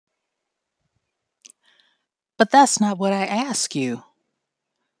But that's not what I asked you.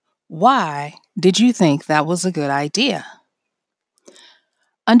 Why did you think that was a good idea?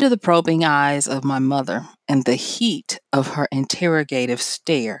 Under the probing eyes of my mother and the heat of her interrogative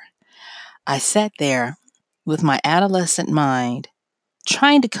stare, I sat there with my adolescent mind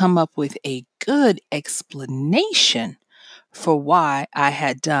trying to come up with a good explanation for why I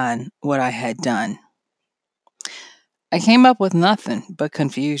had done what I had done. I came up with nothing but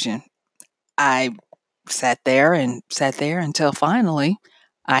confusion. I sat there until finally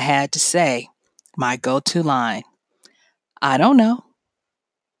I had to say my go to line: I don't know.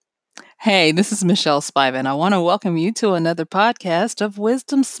 Hey, this is Michelle Spiven. I want to welcome you to another podcast of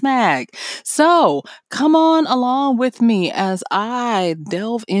Wisdom Smack. So come on along with me as I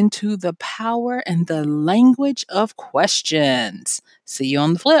delve into the power and the language of questions. See you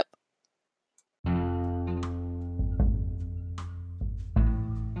on the flip.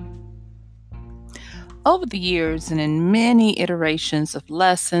 Over the years and in many iterations of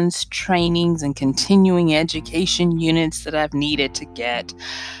lessons, trainings, and continuing education units that I've needed to get,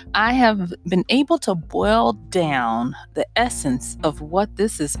 I have been able to boil down the essence of what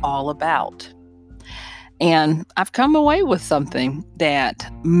this is all about. And I've come away with something that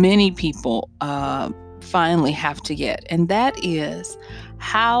many people finally have to get, and that is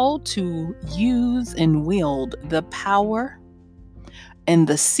how to use and wield the power and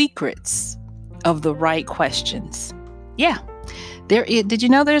the secrets of the right questions. Yeah, did you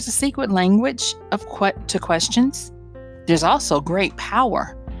know there's a secret language to questions? There's also great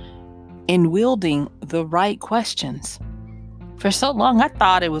power in wielding the right questions. For so long, I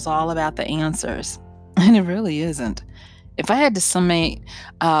thought it was all about the answers, and it really isn't. If I had to summate,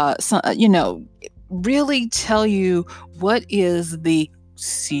 really tell you what is the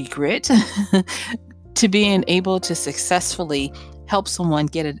secret to being able to successfully help someone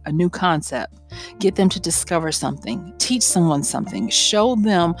get a new concept, get them to discover something, teach someone something, show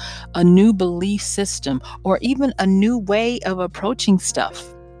them a new belief system, or even a new way of approaching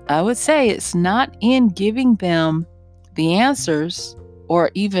stuff, I would say it's not in giving them the answers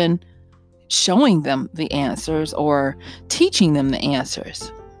or even showing them the answers or teaching them the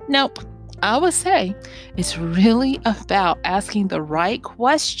answers. Nope. I would say it's really about asking the right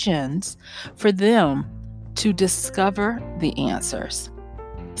questions for them to discover the answers.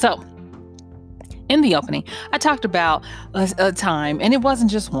 So, in the opening, I talked about a time, and it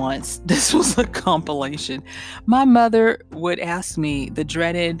wasn't just once. This was a compilation. My mother would ask me the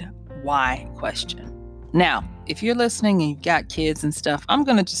dreaded why question. Now, if you're listening and you've got kids and stuff, I'm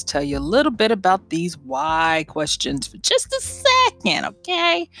going to just tell you a little bit about these why questions for just a second,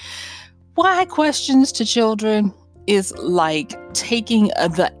 okay? Why questions to children is like taking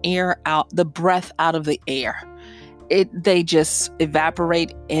the breath out of the air. They just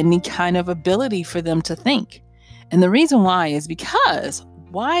evaporate any kind of ability for them to think. And the reason why is because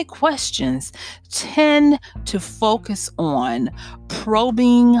why questions tend to focus on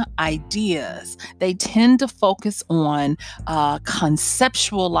probing ideas. They tend to focus on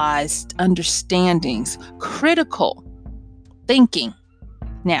conceptualized understandings, critical thinking.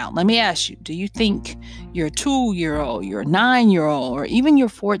 Now, let me ask you, do you think your 2-year-old, your 9-year-old, or even your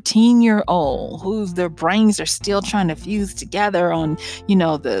 14-year-old, whose their brains are still trying to fuse together on,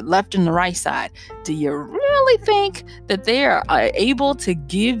 the left and the right side, do you really think that they are able to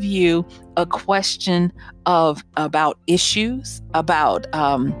give you a question about issues, about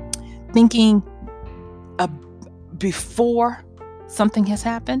thinking before something has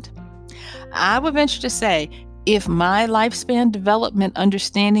happened? I would venture to say, if my lifespan development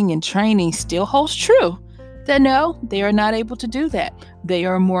understanding and training still holds true, then no, they are not able to do that. They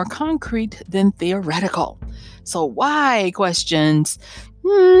are more concrete than theoretical. So why questions?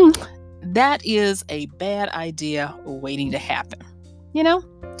 That is a bad idea waiting to happen.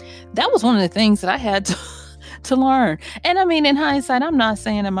 That was one of the things that I had to learn. And I mean, in hindsight, I'm not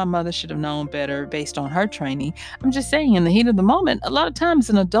saying that my mother should have known better based on her training. I'm just saying in the heat of the moment, a lot of times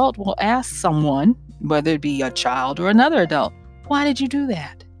an adult will ask someone, whether it be a child or another adult, why did you do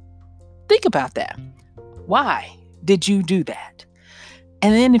that? Think about that. Why did you do that?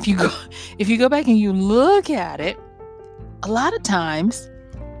 And then if you go back and you look at it, a lot of times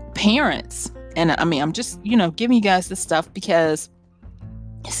parents, and I mean, I'm just, giving you guys this stuff because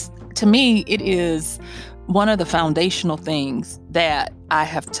to me, it is one of the foundational things that I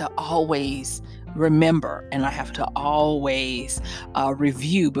have to always remember, and I have to always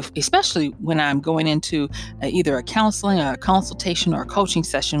review, especially when I'm going into either a counseling, a consultation, or a coaching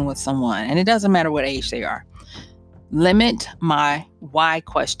session with someone. And it doesn't matter what age they are. Limit my why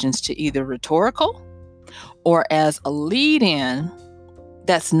questions to either rhetorical or as a lead-in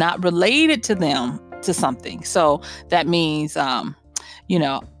that's not related to them to something. So that means, you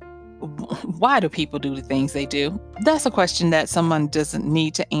know, why do people do the things they do? That's a question that someone doesn't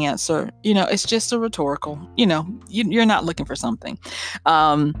need to answer. It's just a rhetorical, you're not looking for something.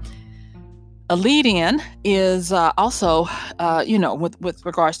 A lead-in is also, with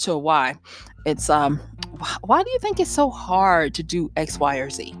regards to a why. It's why do you think it's so hard to do X, Y, or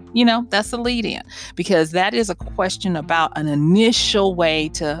Z? That's a lead-in, because that is a question about an initial way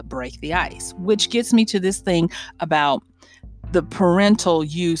to break the ice, which gets me to this thing about the parental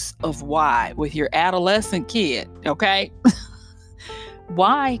use of why with your adolescent kid, okay?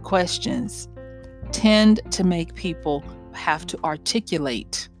 Why questions tend to make people have to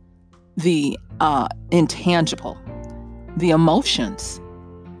articulate the intangible, the emotions.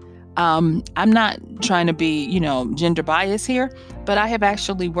 I'm not trying to be, gender bias here, but I have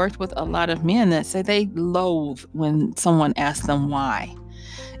actually worked with a lot of men that say they loathe when someone asks them why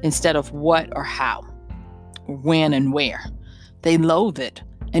instead of what or how, or when and where. They loathe it.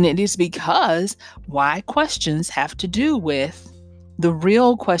 And it is because why questions have to do with the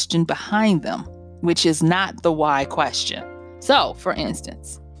real question behind them, which is not the why question. So, for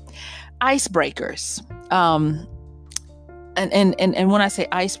instance, icebreakers. And when I say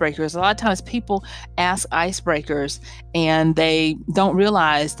icebreakers, a lot of times people ask icebreakers and they don't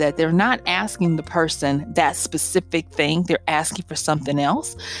realize that they're not asking the person that specific thing. They're asking for something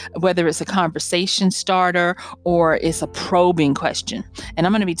else, whether it's a conversation starter or it's a probing question. And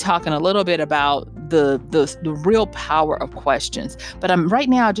I'm going to be talking a little bit about the real power of questions. But right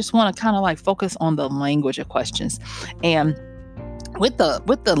now, I just want to kind of like focus on the language of questions. And with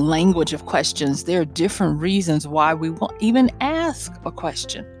the language of questions, there are different reasons why we won't even ask a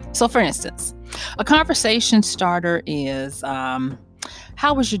question. So, for instance, a conversation starter is,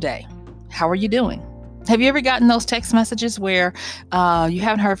 how was your day? How are you doing? Have you ever gotten those text messages where you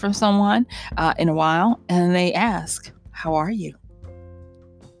haven't heard from someone in a while and they ask, how are you?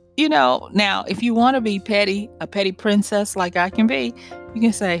 Now, if you want to be a petty princess like I can be, you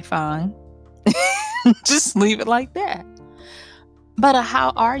can say, fine. Just leave it like that. But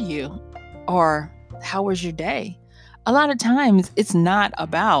how are you? Or how was your day? A lot of times it's not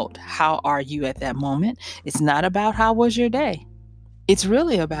about how are you at that moment. It's not about how was your day. It's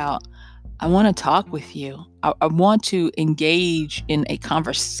really about, I want to talk with you. I want to engage in a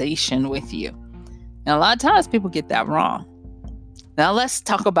conversation with you. And a lot of times people get that wrong. Now let's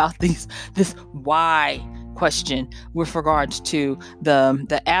talk about this why question with regards to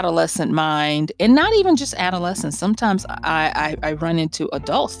the adolescent mind, and not even just adolescents. Sometimes I run into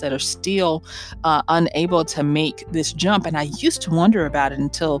adults that are still unable to make this jump. And I used to wonder about it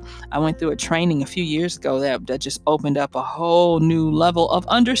until I went through a training a few years ago that just opened up a whole new level of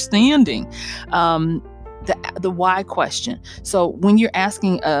understanding. The why question. So when you're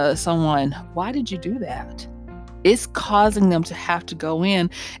asking someone, why did you do that? It's causing them to have to go in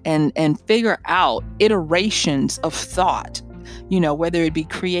and figure out iterations of thought, whether it be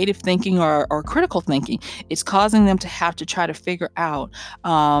creative thinking or critical thinking. It's causing them to have to try to figure out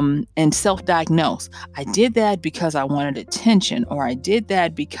and self-diagnose. I did that because I wanted attention, or I did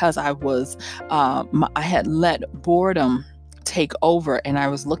that because I had let boredom take over and I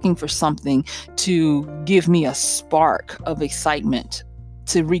was looking for something to give me a spark of excitement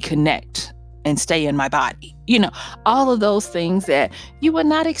to reconnect and stay in my body. All of those things that you would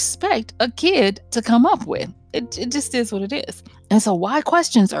not expect a kid to come up with. It just is what it is. And so why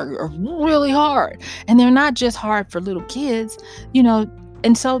questions are really hard. And they're not just hard for little kids,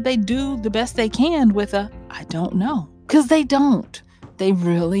 and so they do the best they can with I don't know, because they don't. They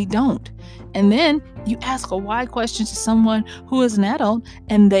really don't. And then you ask a why question to someone who is an adult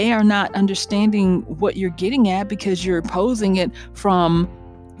and they are not understanding what you're getting at because you're posing it from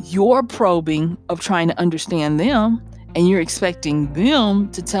your probing of trying to understand them, and you're expecting them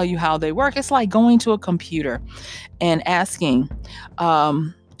to tell you how they work. It's like going to a computer and asking,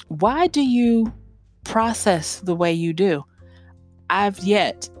 why do you process the way you do? I've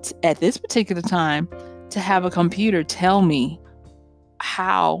yet, at this particular time, to have a computer tell me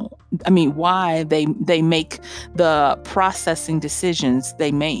why they make the processing decisions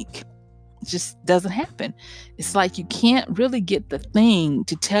they make. It just doesn't happen. It's like you can't really get the thing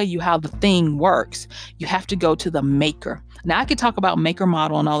to tell you how the thing works. You have to go to the maker. Now, I could talk about maker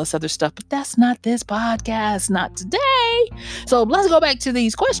model and all this other stuff, but that's not this podcast, not today. So let's go back to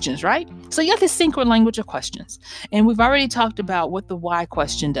these questions, right? So you have this synchro language of questions. And we've already talked about what the why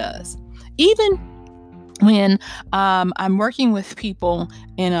question does. Even when I'm working with people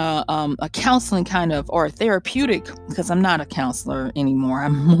in a counseling kind of, or a therapeutic, because I'm not a counselor anymore.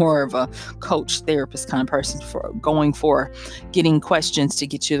 I'm more of a coach, therapist kind of person, for getting questions to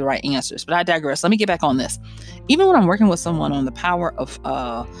get you the right answers. But I digress. Let me get back on this. Even when I'm working with someone on the power of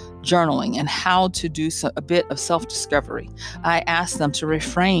journaling and how to do a bit of self-discovery, I ask them to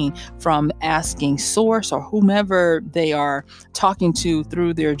refrain from asking source or whomever they are talking to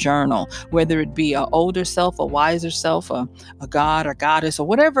through their journal, whether it be an older self, a wiser self, a god or goddess, or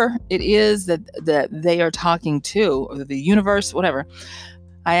whatever it is that they are talking to, or the universe, whatever.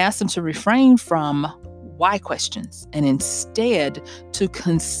 I ask them to refrain from why questions and instead to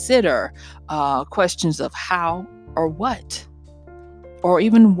consider questions of how or what, or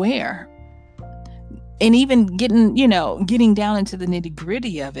even where. And even getting down into the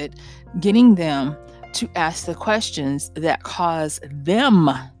nitty-gritty of it, getting them to ask the questions that cause them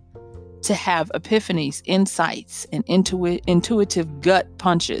to have epiphanies, insights, and intuitive gut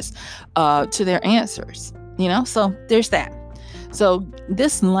punches to their answers. So there's that. So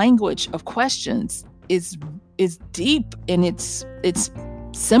this language of questions is deep, and it's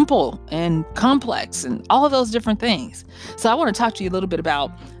simple and complex and all of those different things. So I want to talk to you a little bit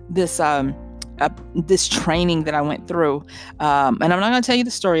about this training that I went through. And I'm not going to tell you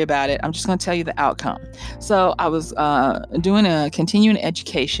the story about it. I'm just going to tell you the outcome. So I was doing a continuing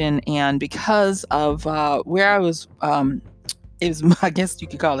education, and because of where I was, it was, I guess you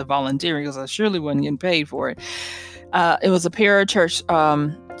could call it volunteering, because I surely wasn't getting paid for it. It was a parachurch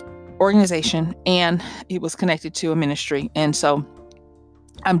organization, and it was connected to a ministry. And so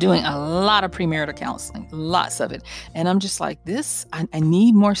I'm doing a lot of premarital counseling, lots of it. And I'm just like, I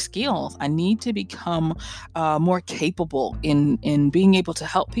need more skills. I need to become more capable in being able to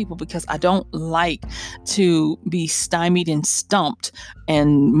help people, because I don't like to be stymied and stumped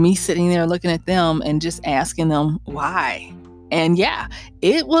and me sitting there looking at them and just asking them why. And yeah,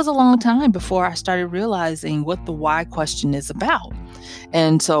 it was a long time before I started realizing what the why question is about.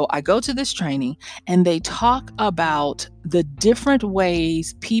 And so I go to this training, and they talk about the different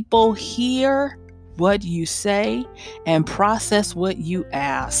ways people hear what you say and process what you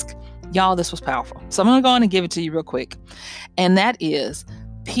ask. Y'all, this was powerful. So I'm going to go on and give it to you real quick. And that is,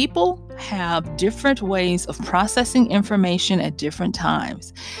 people have different ways of processing information at different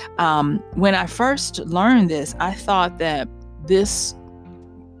times. When I first learned this, I thought that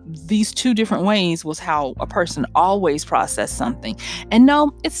these two different ways was how a person always processed something. And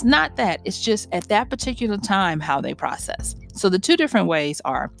no, it's not that. It's just at that particular time how they process. So the two different ways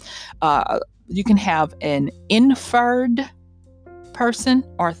are, you can have an inferred person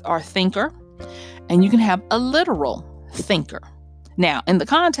or thinker, and you can have a literal thinker. Now, in the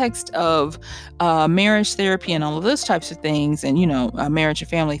context of marriage therapy and all of those types of things, and, marriage and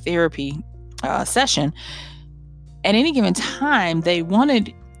family therapy session, at any given time, they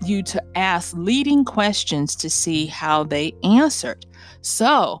wanted you to ask leading questions to see how they answered.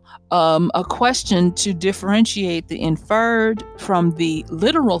 So, a question to differentiate the inferred from the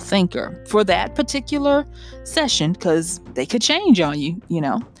literal thinker for that particular session, because they could change on you,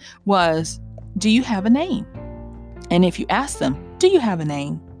 was, do you have a name? And if you ask them, do you have a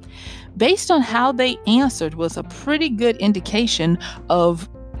name? Based on how they answered was a pretty good indication of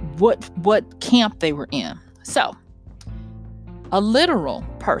what camp they were in. So, a literal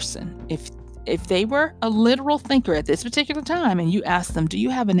person, if they were a literal thinker at this particular time, and you ask them, do you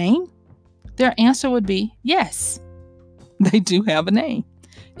have a name? Their answer would be, yes, they do have a name.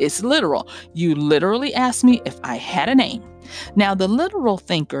 It's literal. You literally asked me if I had a name. Now, the literal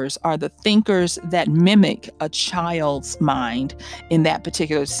thinkers are the thinkers that mimic a child's mind in that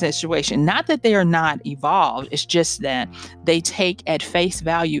particular situation. Not that they are not evolved. It's just that they take at face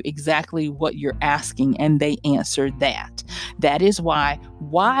value exactly what you're asking, and they answer that. That is why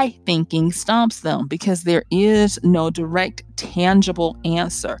thinking stumps them, because there is no direct, tangible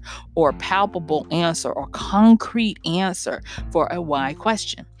answer or palpable answer or concrete answer for a why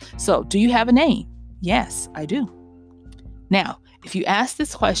question. So, do you have a name? Yes, I do. Now, if you ask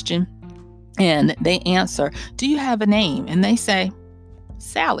this question and they answer, do you have a name? And they say,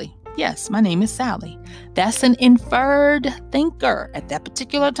 Sally. Yes, my name is Sally. That's an inferred thinker at that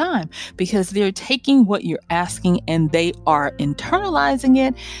particular time, because they're taking what you're asking and they are internalizing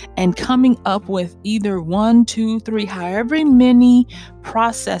it and coming up with either 1, 2, 3, however many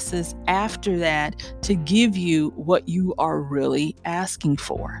processes after that to give you what you are really asking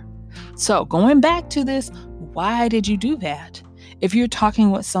for. So going back to this, why did you do that? If you're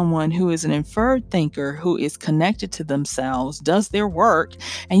talking with someone who is an inferred thinker, who is connected to themselves, does their work,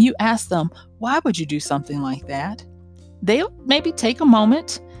 and you ask them, why would you do something like that? They'll maybe take a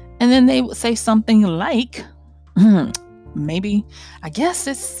moment And then they would say something like, "Hmm, maybe, I guess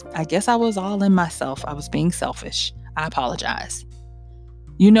I was all in myself. I was being selfish. I apologize."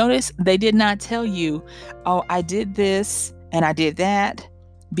 You notice they did not tell you, "Oh, I did this and I did that,"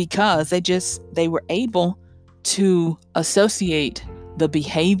 because they were able to associate the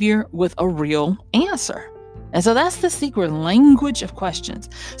behavior with a real answer. And so that's the secret language of questions.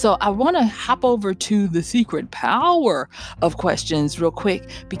 So I want to hop over to the secret power of questions real quick,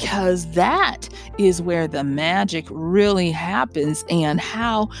 because that is where the magic really happens, and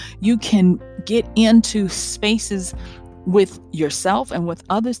how you can get into spaces with yourself and with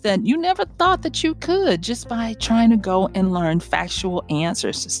others that you never thought that you could, just by trying to go and learn factual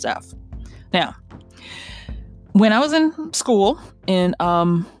answers to stuff. Now, when I was in school, in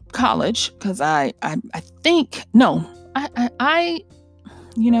college, because I think no, I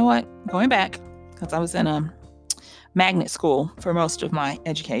you know what, going back, because I was in a magnet school for most of my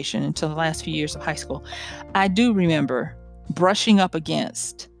education until the last few years of high school, I do remember brushing up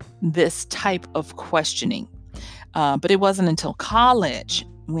against this type of questioning. But it wasn't until college,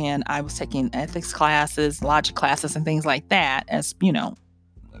 when I was taking ethics classes, logic classes, and things like that, as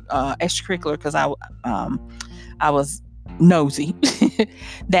extracurricular, because I was nosy,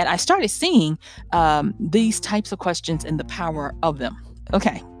 that I started seeing these types of questions and the power of them.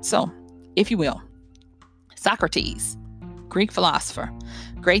 Okay, so if you will, Socrates, Greek philosopher,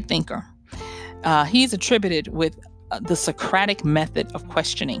 great thinker, he's attributed with the Socratic method of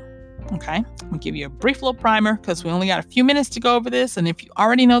questioning. Okay, I'm gonna give you a brief little primer, because we only got a few minutes to go over this. And if you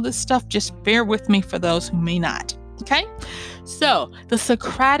already know this stuff, just bear with me for those who may not. Okay, so the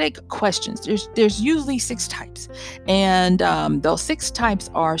Socratic questions, there's usually 6 types. And those 6 types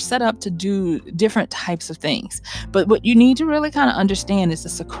are set up to do different types of things. But what you need to really kind of understand is the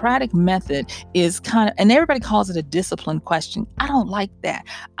Socratic method is kind of, and everybody calls it a disciplined question. I don't like that.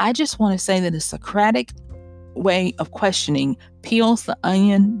 I just want to say that the Socratic way of questioning peels the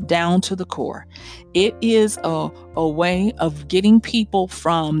onion down to the core. It is a way of getting people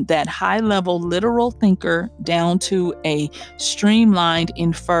from that high level literal thinker down to a streamlined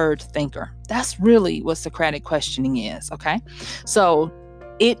inferred thinker. That's really what Socratic questioning is. Okay, so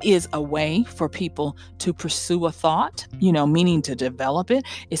it is a way for people to pursue a thought, meaning to develop it.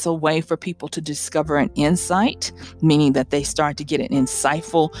 It's a way for people to discover an insight, meaning that they start to get an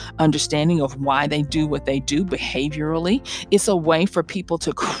insightful understanding of why they do what they do behaviorally. It's a way for people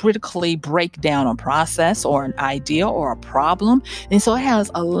to critically break down a process or an idea or a problem. And so it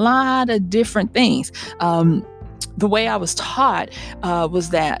has a lot of different things. The way I was taught was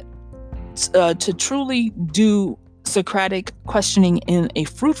that to truly do Socratic questioning in a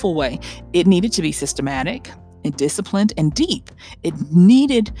fruitful way, it needed to be systematic and disciplined and deep. It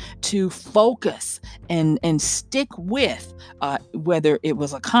needed to focus and stick with whether it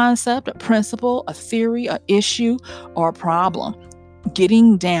was a concept, a principle, a theory, an issue, or a problem.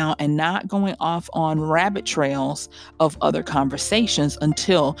 Getting down and not going off on rabbit trails of other conversations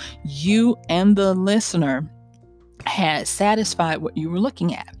until you and the listener had satisfied what you were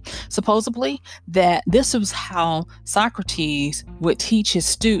looking at. Supposedly, that this was how Socrates would teach his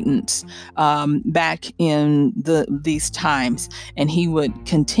students back in these times, and he would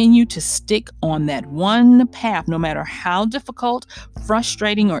continue to stick on that one path, no matter how difficult,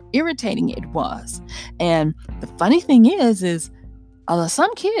 frustrating, or irritating it was. And the funny thing is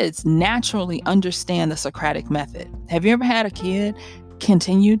some kids naturally understand the Socratic method. Have you ever had a kid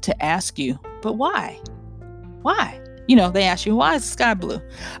continue to ask you, "But why? Why?" They ask you, "Why is the sky blue?"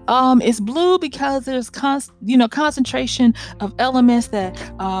 It's blue because there's concentration of elements that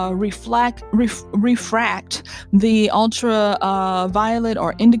refract the ultraviolet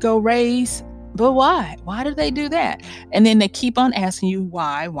or indigo rays. But why? Why do they do that? And then they keep on asking you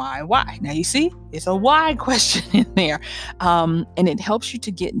why. Now you see, it's a why question in there. And it helps you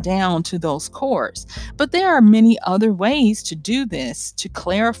to get down to those cores. But there are many other ways to do this, to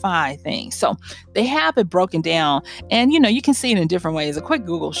clarify things. So they have it broken down, and you can see it in different ways. A quick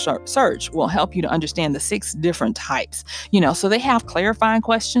Google search will help you to understand the 6 different types. So they have clarifying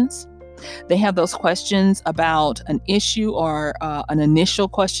questions. They have those questions about an issue or an initial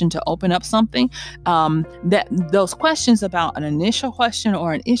question to open up something. Those questions about an initial question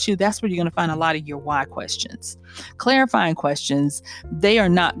or an issue, that's where you're going to find a lot of your why questions. Clarifying questions, they are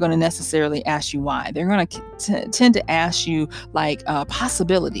not going to necessarily ask you why. They're going to tend to ask you like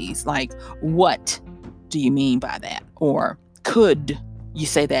possibilities, like, what do you mean by that? Or could you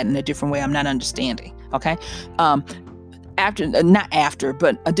say that in a different way? I'm not understanding. Okay.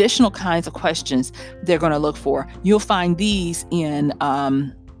 But additional kinds of questions they're going to look for. You'll find these in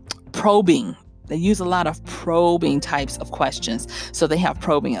probing They use a lot of probing types of questions. So they have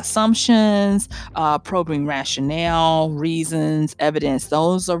probing assumptions, probing rationale, reasons, evidence.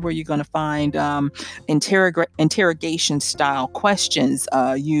 Those are where you're going to find interrogation style questions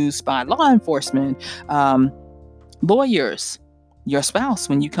used by law enforcement, lawyers, your spouse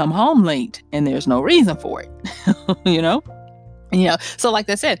when you come home late and there's no reason for it. you know so like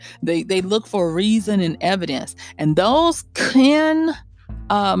I said, they look for reason and evidence, and those can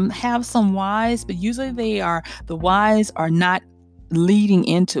have some whys, but usually the whys are not leading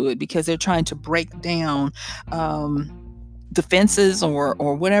into it because they're trying to break down defenses or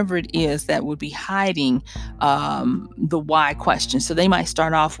whatever it is that would be hiding the why question. So they might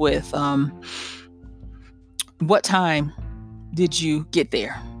start off with, what time did you get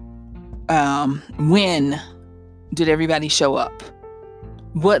there? When did everybody show up?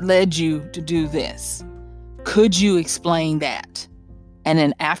 What led you to do this? Could you explain that? And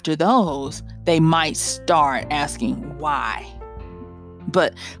then after those, they might start asking why.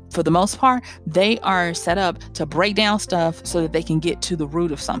 But for the most part, they are set up to break down stuff so that they can get to the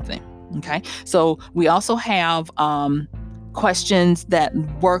root of something. Okay. So we also have questions that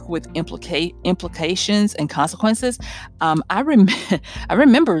work with implications and consequences. I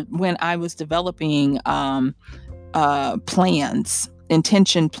remember when I was developing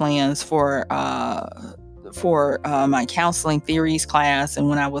intention plans for my counseling theories class, and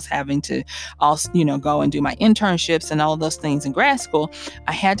when I was having to also, go and do my internships and all those things in grad school,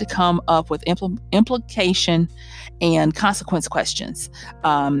 I had to come up with implication and consequence questions,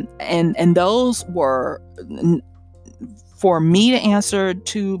 and those were for me to answer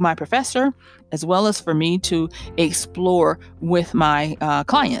to my professor, as well as for me to explore with my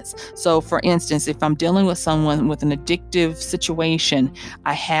clients. So for instance, if I'm dealing with someone with an addictive situation,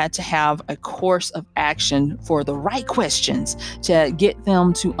 I had to have a course of action for the right questions to get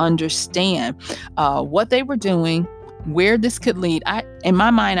them to understand what they were doing, where this could lead. In my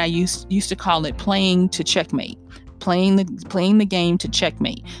mind, I used to call it playing to checkmate. Playing the game to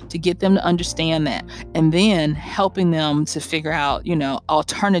checkmate, to get them to understand that, and then helping them to figure out,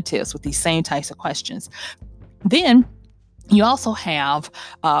 alternatives with these same types of questions. Then you also have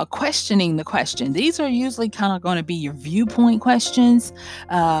questioning the question. These are usually kind of going to be your viewpoint questions,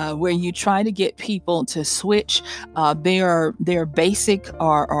 where you try to get people to switch their basic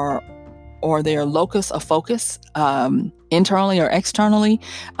or their locus of focus, internally or externally.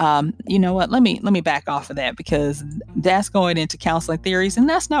 You know what? Let me back off of that, because that's going into counseling theories, and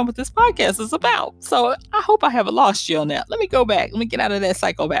that's not what this podcast is about. So I hope I haven't lost you on that. Let me go back. Let me get out of that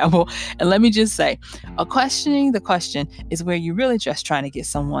psychobabble, and let me just say, questioning the question is where you're really just trying to get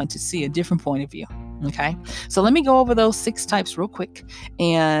someone to see a different point of view. Okay, so let me go over those 6 types real quick,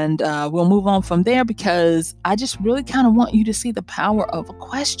 and we'll move on from there, because I just really kind of want you to see the power of a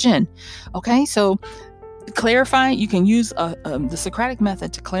question. Okay, so clarify. You can use the Socratic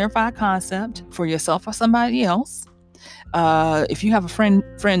method to clarify a concept for yourself or somebody else. If you have a friend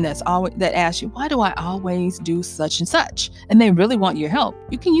that asks you, why do I always do such and such, and they really want your help,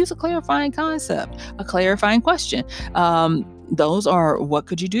 you can use a clarifying concept, a clarifying question. Those are, what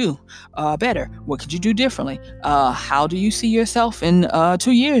could you do better? What could you do differently? How do you see yourself in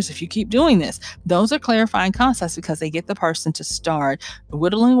 2 years if you keep doing this? Those are clarifying concepts, because they get the person to start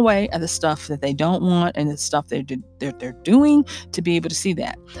whittling away at the stuff that they don't want and the stuff they're doing, to be able to see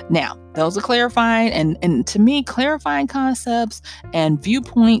that. Now, those are clarifying, and to me, clarifying concepts and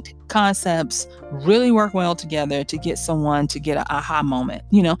viewpoint concepts really work well together to get someone to get an aha moment,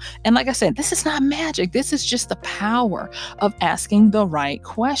 And like I said, this is not magic. This is just the power of asking the right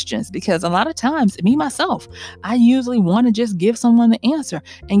questions, because a lot of times, me, myself, I usually want to just give someone the answer,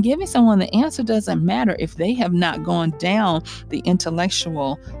 and giving someone the answer doesn't matter if they have not gone down the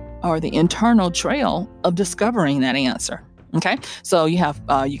intellectual or the internal trail of discovering that answer. Okay, so you have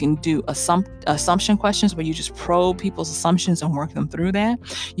you can do assumption questions where you just probe people's assumptions and work them through that.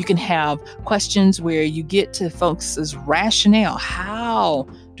 You can have questions where you get to folks' rationale. How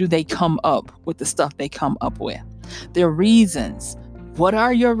do they come up with the stuff they come up with? Their reasons. What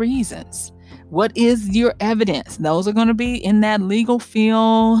are your reasons? What is your evidence? Those are going to be in that legal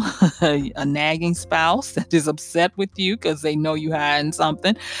field. A nagging spouse that is upset with you because they know you hiding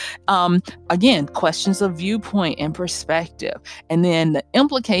something. Again, questions of viewpoint and perspective. And then the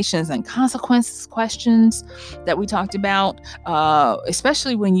implications and consequences questions that we talked about,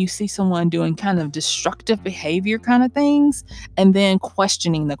 especially when you see someone doing kind of destructive behavior kind of things, and then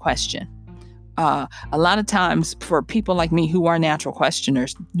questioning the question. A lot of times, for people like me who are natural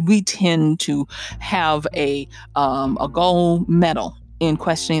questioners, we tend to have a gold medal in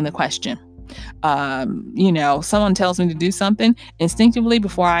questioning the question. Someone tells me to do something instinctively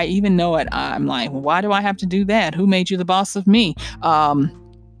before I even know it. I'm like, well, why do I have to do that? Who made you the boss of me?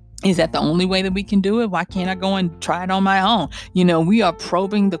 Is that the only way that we can do it? Why can't I go and try it on my own? We are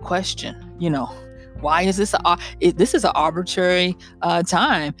probing the question, why is this is an arbitrary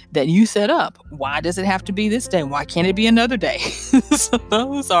time that you set up? Why does it have to be this day? Why can't it be another day? So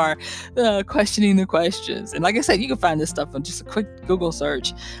those are questioning the questions. And like I said, you can find this stuff on just a quick Google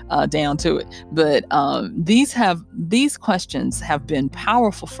search down to it. But these questions have been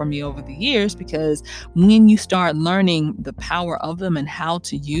powerful for me over the years, because when you start learning the power of them and how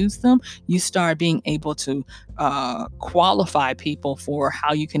to use them, you start being able to qualify people for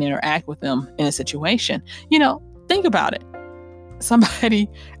how you can interact with them in a situation. Think about it. Somebody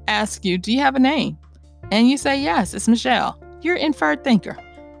asks you, do you have a name? And you say, yes, it's Michelle. You're an inferred thinker.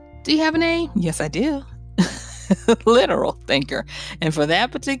 Do you have a name? Yes, I do. Literal thinker. And for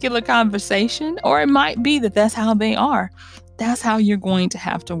that particular conversation, or it might be that that's how they are, that's how you're going to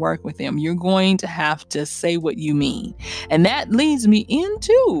have to work with them. You're going to have to say what you mean. And that leads me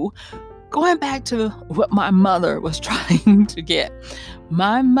into going back to what my mother was trying to get.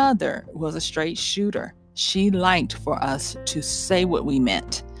 My mother was a straight shooter. She liked for us to say what we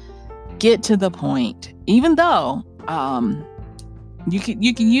meant, get to the point, even though you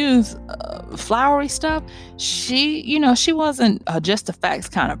can use flowery stuff. She wasn't just a facts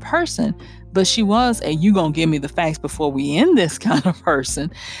kind of person, but she was a you gonna give me the facts before we end this kind of person,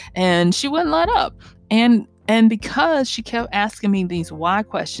 and she wouldn't let up. And because she kept asking me these why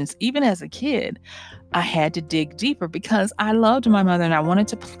questions, even as a kid, I had to dig deeper, because I loved my mother and I wanted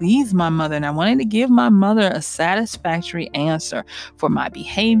to please my mother, and I wanted to give my mother a satisfactory answer for my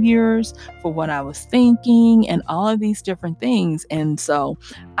behaviors, for what I was thinking, and all of these different things. And so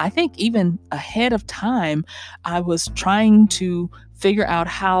I think even ahead of time, I was trying to figure out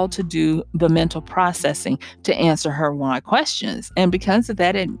how to do the mental processing to answer her why questions. And because of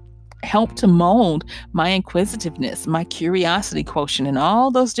that, it helped to mold my inquisitiveness, my curiosity quotient, and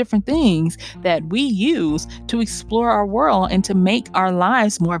all those different things that we use to explore our world and to make our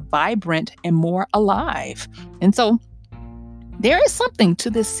lives more vibrant and more alive. And so there is something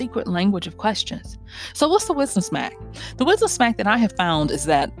to this secret language of questions. So what's the wisdom smack? The wisdom smack that I have found is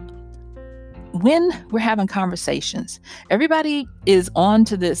that when we're having conversations, everybody is on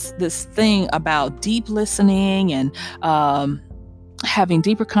to this thing about deep listening and having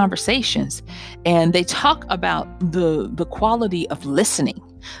deeper conversations, and they talk about the quality of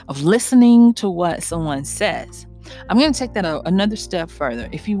listening to what someone says. I'm going to take that another step further.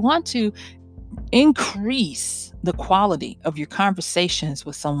 If you want to increase the quality of your conversations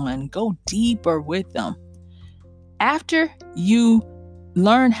with someone, go deeper with them. After you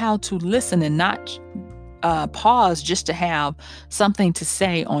learn how to listen and not pause just to have something to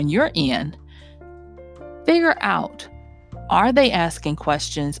say on your end, figure out, are they asking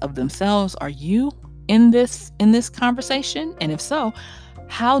questions of themselves? Are you in this conversation? And if so,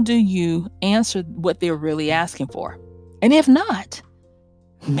 how do you answer what they're really asking for? And if not,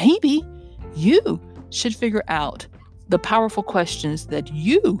 maybe you should figure out the powerful questions that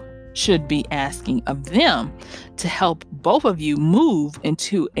you should be asking of them to help both of you move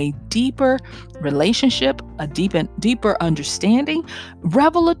into a deeper relationship, a deeper understanding,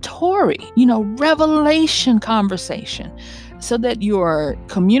 revelation conversation, so that your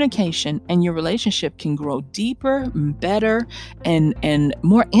communication and your relationship can grow deeper, better, and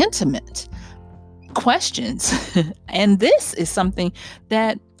more intimate. Questions. And this is something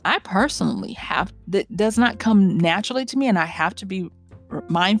that I personally have, that does not come naturally to me, and I have to be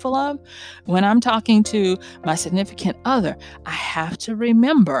mindful of when I'm talking to my significant other. I have to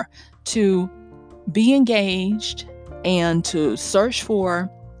remember to be engaged and to search for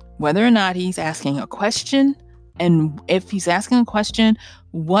whether or not he's asking a question. And if he's asking a question,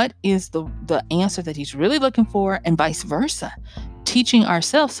 what is the answer that he's really looking for, and vice versa. Teaching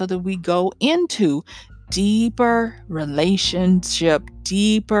ourselves so that we go into deeper relationship,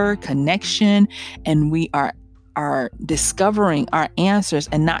 deeper connection, and we are discovering our answers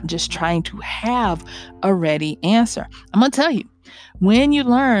and not just trying to have a ready answer. I'm going to tell you, when you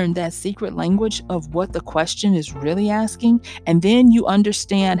learn that secret language of what the question is really asking, and then you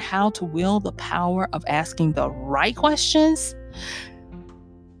understand how to wield the power of asking the right questions,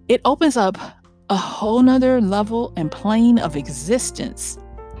 it opens up a whole nother level and plane of existence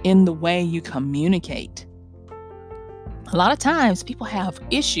in the way you communicate. A lot of times people have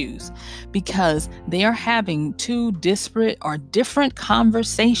issues because they are having two disparate or different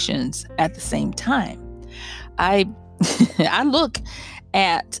conversations at the same time. I look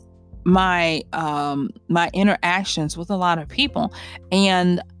at my interactions with a lot of people,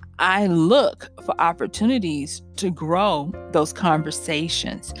 and I look for opportunities to grow those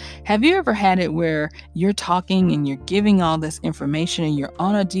conversations. Have you ever had it where you're talking and you're giving all this information and you're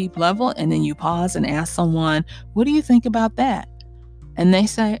on a deep level, and then you pause and ask someone, "What do you think about that?" And they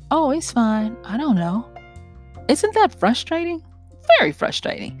say, "Oh, it's fine. I don't know." Isn't that frustrating? Very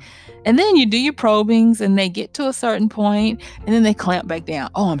frustrating. And then you do your probings and they get to a certain point and then they clamp back down.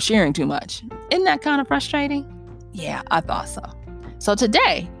 "Oh, I'm sharing too much." Isn't that kind of frustrating? Yeah, I thought so. So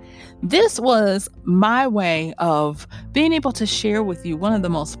today, this was my way of being able to share with you one of the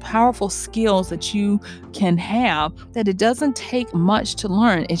most powerful skills that you can have, that it doesn't take much to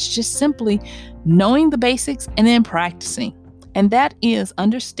learn. It's just simply knowing the basics and then practicing. And that is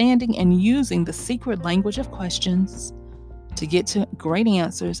understanding and using the secret language of questions to get to great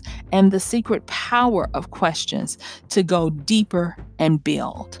answers, and the secret power of questions to go deeper and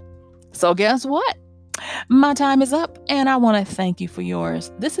build. So, guess what? My time is up, and I want to thank you for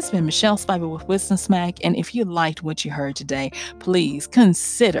yours. This has been Michelle Spiva with Wisdom Smack, and if you liked what you heard today, please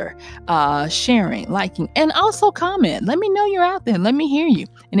consider sharing, liking, and also comment. Let me know you're out there. Let me hear you.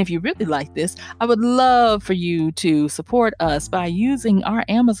 And if you really like this, I would love for you to support us by using our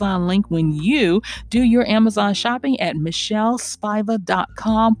Amazon link when you do your Amazon shopping at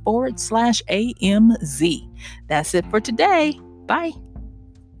michellespivacom/AMZ. That's it for today. Bye.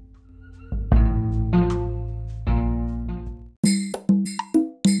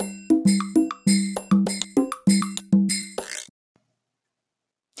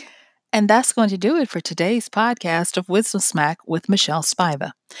 And that's going to do it for today's podcast of Wisdom Smack with Michelle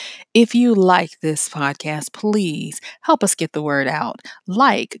Spiva. If you like this podcast, please help us get the word out.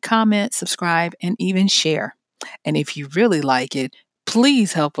 Like, comment, subscribe, and even share. And if you really like it,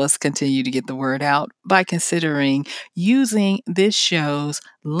 please help us continue to get the word out by considering using this show's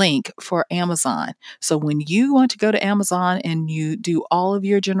link for Amazon. So when you want to go to Amazon and you do all of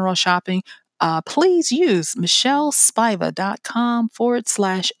your general shopping, please use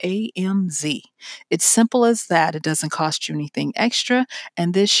michellespivacom/AMZ. It's simple as that. It doesn't cost you anything extra,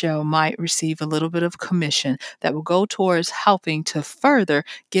 and this show might receive a little bit of commission that will go towards helping to further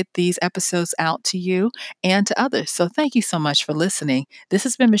get these episodes out to you and to others. So thank you so much for listening. This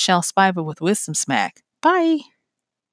has been Michelle Spiva with Wisdom Smack. Bye.